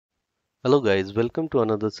Hello guys, welcome to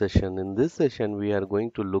another session. In this session, we are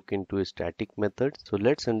going to look into static methods. So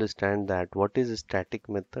let's understand that what is a static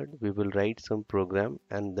method. We will write some program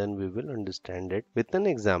and then we will understand it with an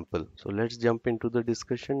example. So let's jump into the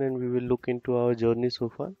discussion and we will look into our journey so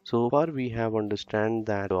far. So far we have understand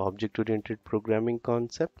that object-oriented programming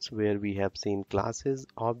concepts where we have seen classes,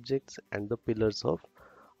 objects and the pillars of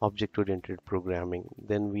object-oriented programming.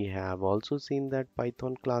 Then we have also seen that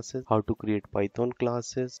Python classes, how to create Python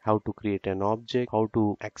classes, how to create an object, how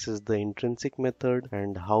to access the intrinsic method,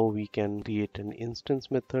 and how we can create an instance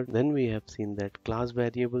method. Then we have seen that class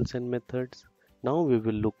variables and methods. Now we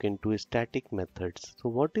will look into static methods. So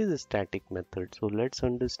what is a static method? So let's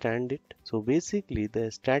understand it. So basically the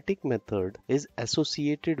static method is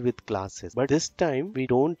associated with classes, but this time we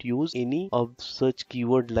don't use any of such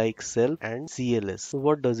keyword like self and CLS. So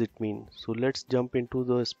what does it mean? So let's jump into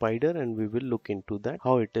the spider and we will look into that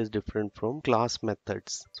how it is different from class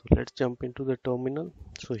methods. So let's jump into the terminal.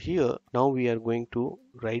 So here now we are going to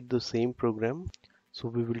write the same program. So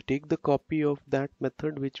we will take the copy of that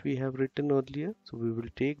method which we have written earlier. So we will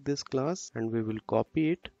take this class and we will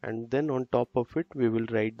copy it, and then on top of it we will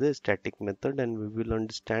write the static method, and we will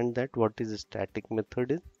understand that what is a static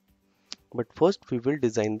method is. But first we will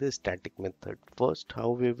design the static method. First,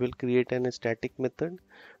 how we will create an static method?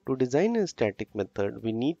 To design a static method,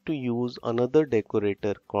 we need to use another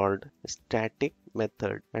decorator called static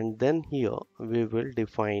method, and then here we will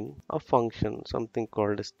define a function, something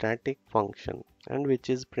called a static function, and which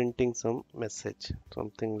is printing some message,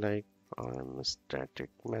 something like I'm a static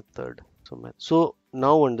method. So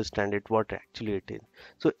now understand it what actually it is.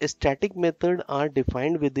 So a static method are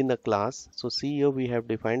defined within a class. So see here we have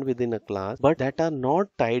defined within a class, but that are not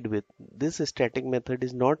tied with, this static method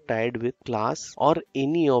is not tied with class or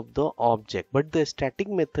any of the object, but the static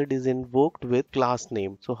method is invoked with class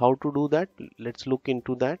name. So how to do that? Let's look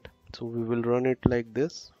into that. So we will run it like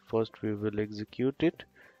this. First we will execute it,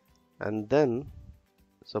 and then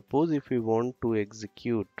suppose if we want to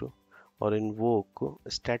execute or invoke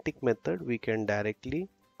a static method, we can directly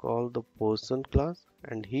call the person class,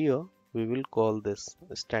 and here we will call this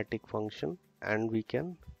static function and we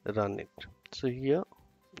can run it. So here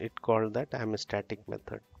it called that I'm a static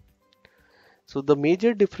method. So the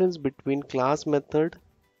major difference between class method,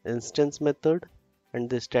 instance method and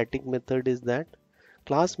the static method is that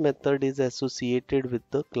class method is associated with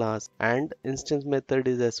the class and instance method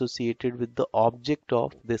is associated with the object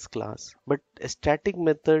of this class. But a static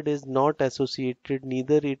method is not associated,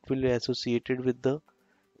 neither it will be associated with the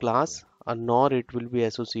class nor it will be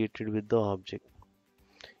associated with the object.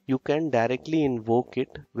 You can directly invoke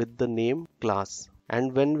it with the name class.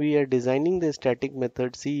 And when we are designing the static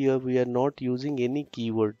method, see here we are not using any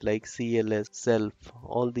keyword like CLS, self.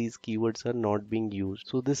 All these keywords are not being used.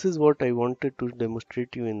 So this is what I wanted to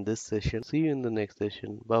demonstrate you in this session. See you in the next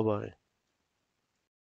session. Bye bye.